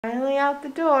Finally out the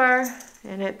door,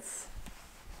 and it's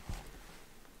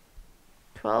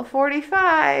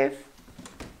 12:45.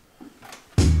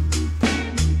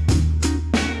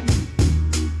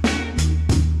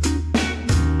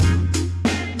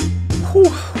 Whew,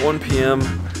 1 p.m.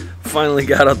 Finally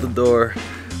got out the door.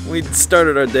 We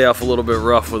started our day off a little bit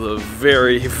rough with a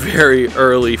very, very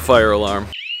early fire alarm.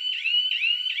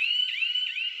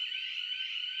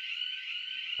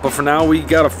 But for now, we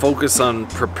gotta focus on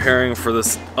preparing for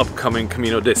this upcoming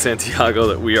Camino de Santiago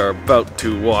that we are about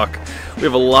to walk. We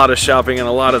have a lot of shopping and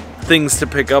a lot of things to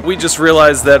pick up. We just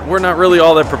realized that we're not really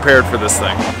all that prepared for this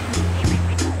thing.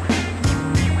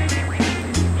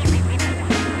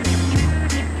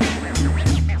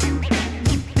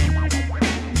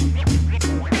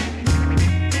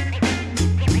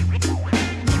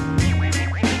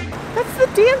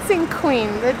 Dancing queen,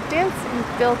 the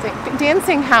dancing building,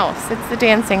 dancing house. It's the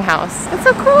dancing house. It's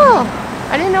so cool.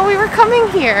 I didn't know we were coming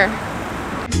here.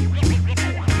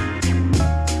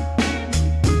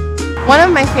 One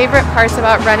of my favorite parts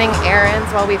about running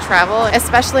errands while we travel,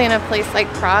 especially in a place like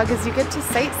Prague, is you get to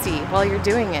sightsee while you're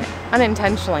doing it,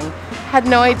 unintentionally. Had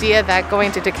no idea that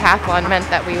going to Decathlon meant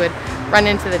that we would run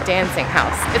into the dancing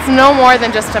house. It's no more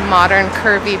than just a modern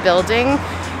curvy building,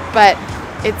 but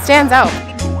it stands out.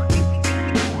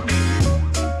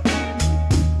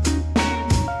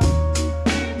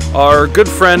 Our good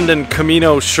friend and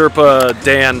Camino Sherpa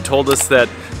Dan told us that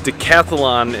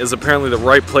Decathlon is apparently the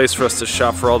right place for us to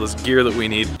shop for all this gear that we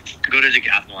need. Go to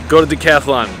Decathlon. Go to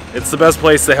Decathlon. It's the best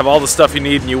place. They have all the stuff you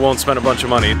need and you won't spend a bunch of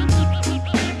money.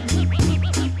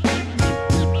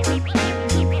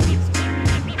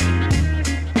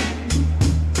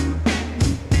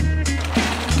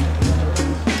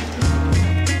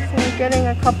 Getting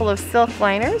a couple of silk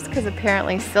liners because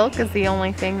apparently silk is the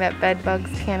only thing that bed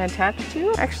bugs can attach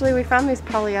to. Actually, we found these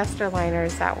polyester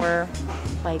liners that were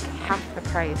like half the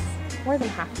price, more than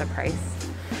half the price.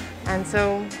 And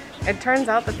so it turns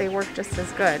out that they work just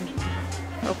as good.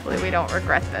 Hopefully we don't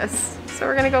regret this. So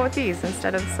we're gonna go with these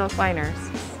instead of silk liners.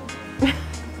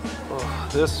 Oh,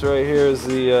 this right here is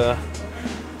the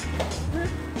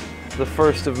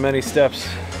first of many steps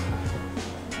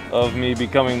of me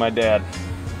becoming my dad.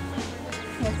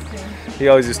 He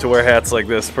always used to wear hats like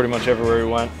this pretty much everywhere he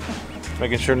went,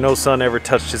 making sure no sun ever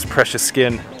touched his precious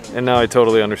skin, and now I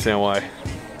totally understand why.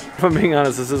 If I'm being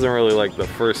honest, this isn't really like the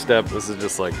first step, this is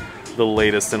just like the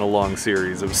latest in a long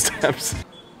series of steps.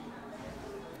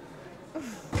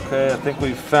 Okay, I think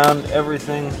we've found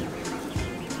everything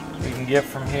we can get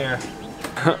from here.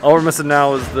 All we're missing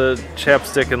now is the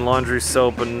chapstick and laundry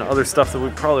soap and other stuff that we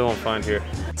probably won't find here.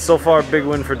 So far, big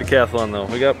win for Decathlon though.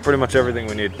 We got pretty much everything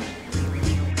we need.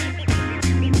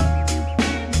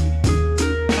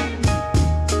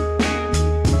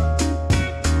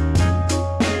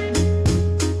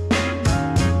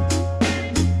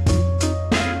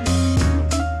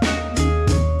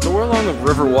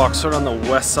 River walk sort of on the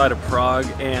west side of Prague,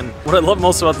 and what I love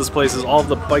most about this place is all of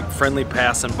the bike-friendly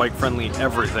paths and bike-friendly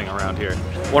everything around here.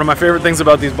 One of my favorite things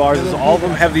about these bars is all of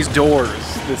them have these doors,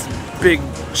 this big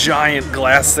giant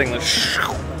glass thing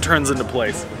that turns into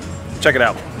place. Check it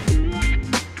out.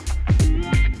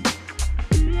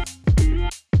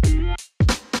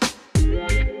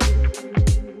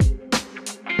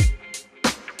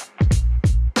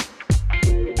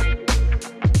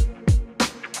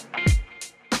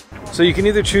 So you can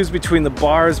either choose between the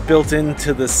bars built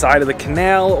into the side of the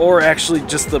canal or actually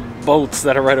just the boats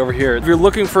that are right over here. If you're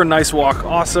looking for a nice walk,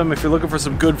 awesome. If you're looking for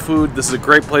some good food, this is a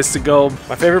great place to go.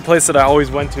 My favorite place that I always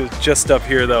went to is just up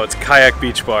here though. It's Kayak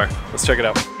Beach Bar. Let's check it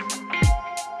out.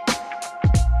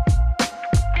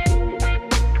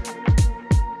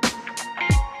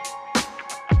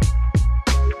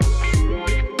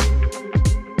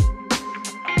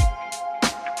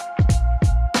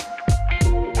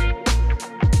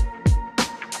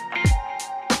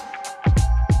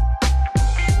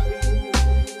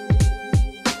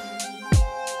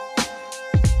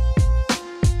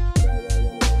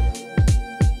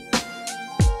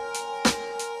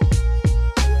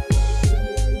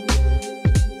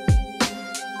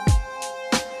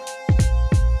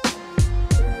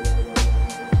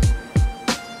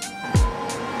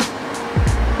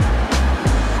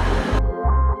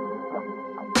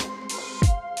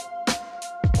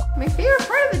 My favorite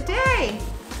part of the day!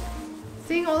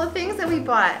 Seeing all the things that we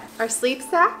bought. Our sleep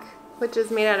sack, which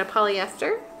is made out of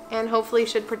polyester and hopefully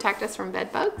should protect us from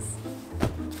bed bugs.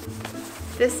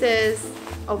 This is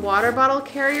a water bottle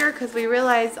carrier because we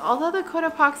realized although the coat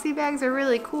epoxy bags are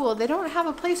really cool, they don't have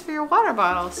a place for your water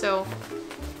bottle. So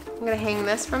I'm gonna hang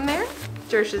this from there.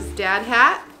 Jersh's dad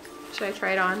hat. Should I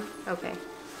try it on? Okay.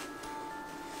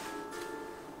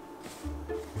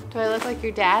 Do I look like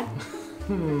your dad?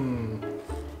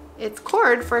 It's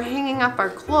cord for hanging up our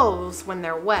clothes when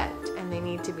they're wet and they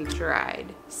need to be dried.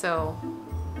 So,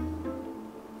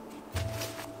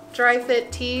 dry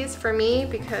fit tees for me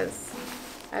because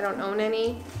I don't own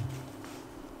any.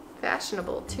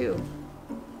 Fashionable too.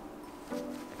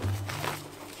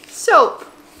 Soap.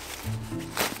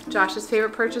 Josh's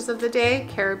favorite purchase of the day,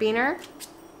 carabiner.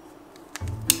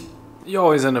 You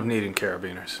always end up needing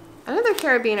carabiners. Another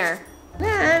carabiner.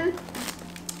 Then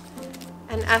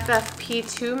an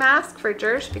FFP2 mask for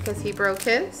Jersh because he broke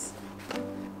his.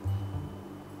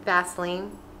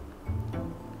 Vaseline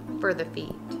for the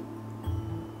feet.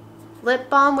 Lip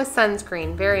balm with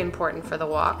sunscreen, very important for the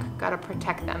walk. Gotta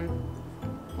protect them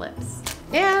lips.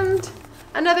 And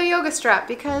another yoga strap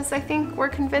because I think we're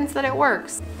convinced that it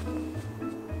works. And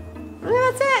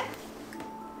that's it.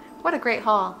 What a great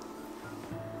haul.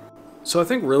 So I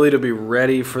think really to be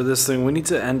ready for this thing, we need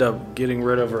to end up getting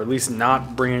rid of, or at least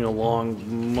not bringing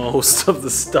along most of the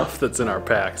stuff that's in our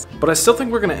packs. But I still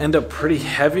think we're gonna end up pretty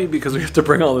heavy because we have to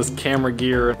bring all this camera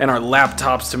gear and our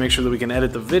laptops to make sure that we can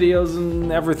edit the videos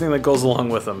and everything that goes along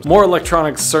with them. More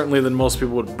electronics certainly than most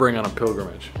people would bring on a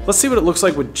pilgrimage. Let's see what it looks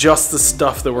like with just the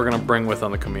stuff that we're gonna bring with on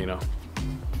the Camino.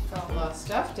 Got a lot of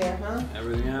stuff there, huh?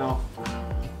 Everything out.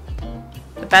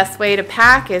 The best way to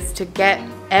pack is to get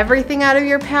everything out of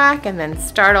your pack and then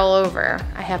start all over.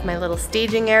 I have my little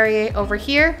staging area over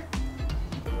here,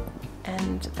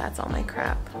 and that's all my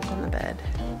crap on the bed.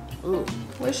 Ooh.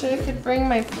 Wish I could bring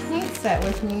my paint set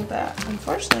with me, but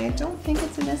unfortunately I don't think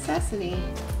it's a necessity.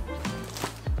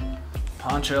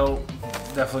 Poncho,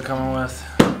 definitely coming with.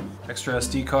 Extra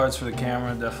SD cards for the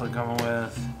camera, definitely coming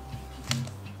with.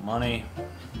 Money,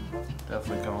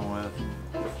 definitely coming with.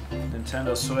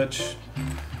 Nintendo Switch,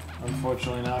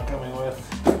 unfortunately not coming with.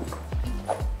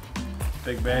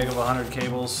 Big bag of 100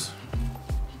 cables,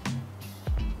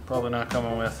 probably not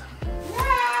coming with.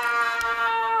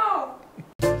 No!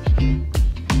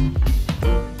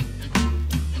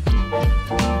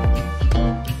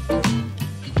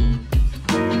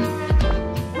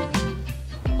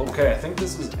 Okay, I think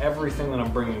this is everything that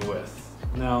I'm bringing with.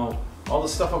 Now, all the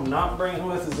stuff I'm not bringing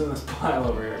with is in this pile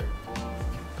over here.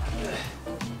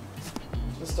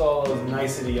 Just all those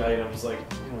nicety items, like,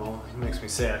 you know, it makes me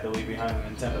sad to leave behind the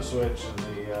Nintendo Switch and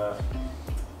the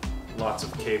lots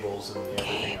of cables and the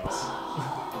everything else.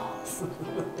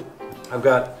 I've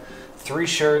got 3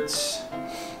 shirts,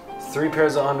 3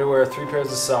 pairs of underwear, 3 pairs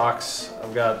of socks.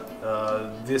 I've got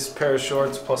this pair of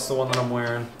shorts plus the one that I'm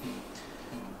wearing.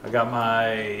 I got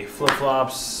my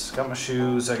flip-flops, got my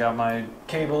shoes, I got my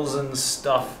cables and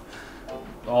stuff.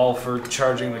 All for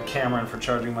charging the camera and for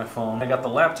charging my phone. I got the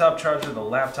laptop charger, the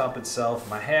laptop itself,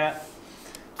 my hat,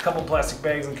 a couple plastic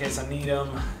bags in case I need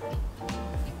them,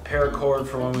 paracord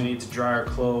for when we need to dry our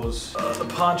clothes, the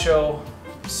poncho,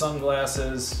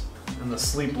 sunglasses, and the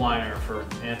sleep liner for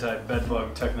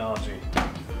anti-bedbug technology.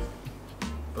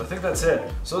 But I think that's it.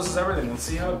 So this is everything. Let's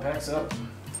see how it packs up.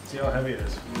 See how heavy it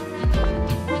is.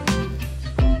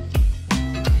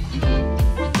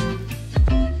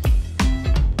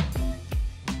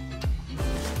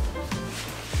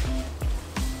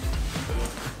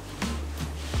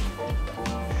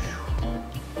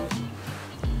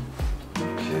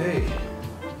 Okay.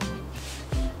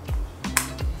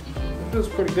 That feels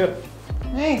pretty good.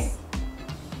 Nice.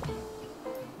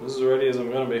 This is as ready as I'm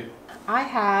gonna be. I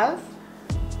have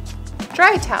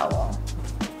dry towel,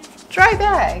 dry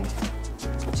bag,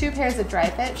 2 pairs of dry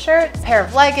fit shirts, a pair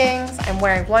of leggings, I'm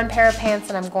wearing 1 pair of pants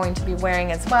that I'm going to be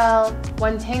wearing as well,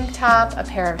 1 tank top, a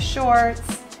pair of shorts,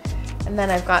 and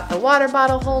then I've got the water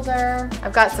bottle holder.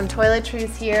 I've got some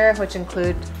toiletries here, which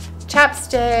include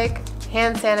chapstick,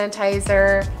 hand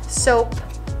sanitizer, soap,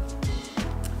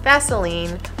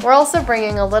 Vaseline. We're also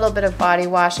bringing a little bit of body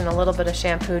wash and a little bit of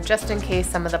shampoo just in case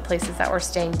some of the places that we're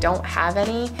staying don't have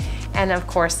any, and of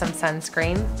course some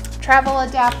sunscreen. Travel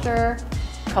adapter,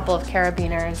 a couple of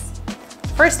carabiners,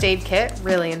 first aid kit,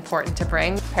 really important to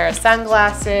bring, a pair of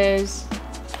sunglasses,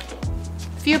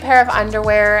 a few pair of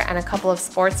underwear, and a couple of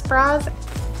sports bras.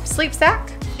 Sleep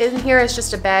sack. In here is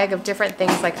just a bag of different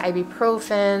things like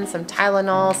ibuprofen, some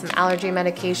Tylenol, some allergy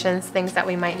medications, things that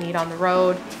we might need on the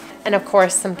road. And of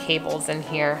course some cables in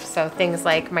here. So things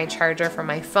like my charger for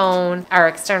my phone, our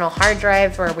external hard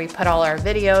drive where we put all our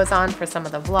videos on for some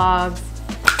of the vlogs,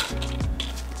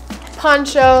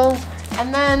 poncho,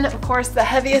 and then of course the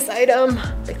heaviest item,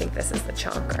 I think this is the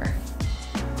chonker.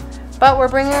 But we're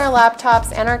bringing our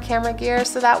laptops and our camera gear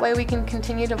so that way we can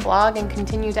continue to vlog and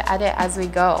continue to edit as we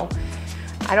go.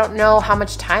 I don't know how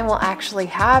much time we'll actually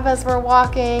have as we're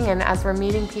walking and as we're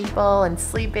meeting people and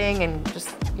sleeping and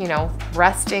just, you know,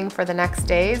 resting for the next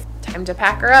days. Time to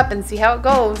pack her up and see how it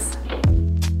goes.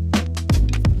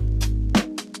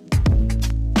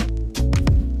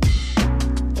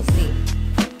 We'll see.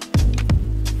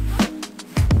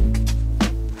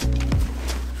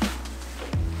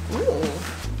 Ooh,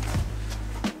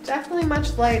 definitely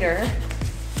much lighter.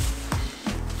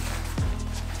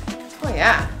 Oh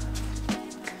yeah.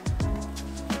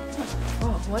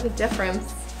 Oh, what a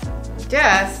difference.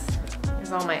 This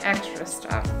is all my extra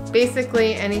stuff.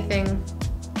 Basically anything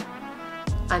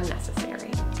unnecessary.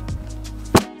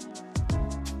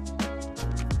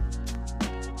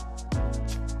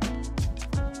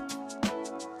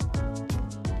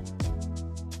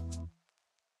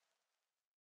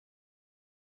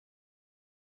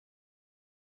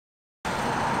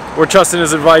 We're trusting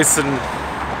his advice, and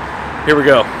here we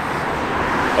go.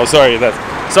 Oh, sorry,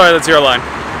 that's your line.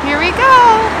 Here we go.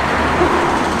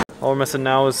 All we're missing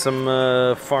now is some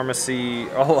pharmacy.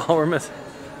 All we're missing.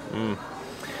 Okay,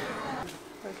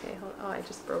 hold. Oh, I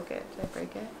just broke it. Did I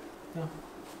break it? No,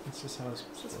 that's just how it's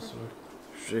supposed to work.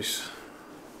 Jeez.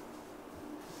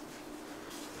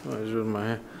 Oh, I doing my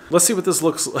hair. Let's see what this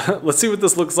looks. Let's see what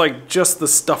this looks like. Just the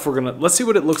stuff we're gonna. Let's see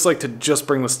what it looks like to just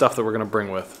bring the stuff that we're gonna bring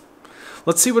with.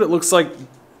 Let's see what it looks like.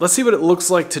 Let's see what it looks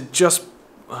like to just.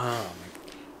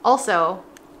 Also,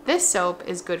 this soap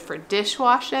is good for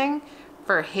dishwashing,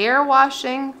 for hair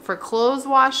washing, for clothes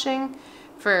washing,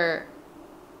 for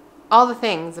all the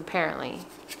things, apparently.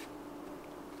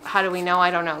 How do we know? I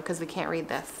don't know, because we can't read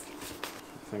this.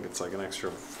 I think it's like an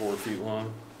extra 4 feet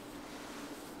long.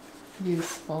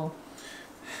 Useful.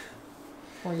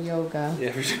 For yoga. Yeah,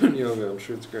 if you're doing yoga, I'm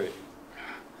sure it's great.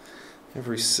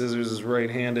 Every scissors is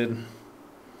right-handed.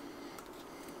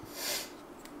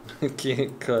 I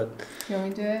can't cut. You want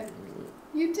me to do it?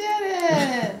 You did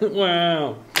it!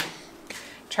 Wow.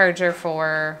 Charger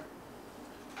for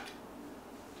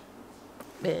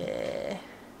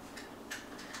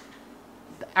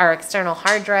our external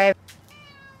hard drive.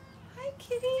 Hi,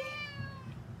 kitty.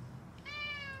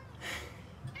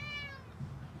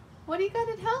 What do you got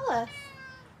to tell us?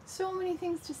 So many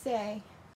things to say.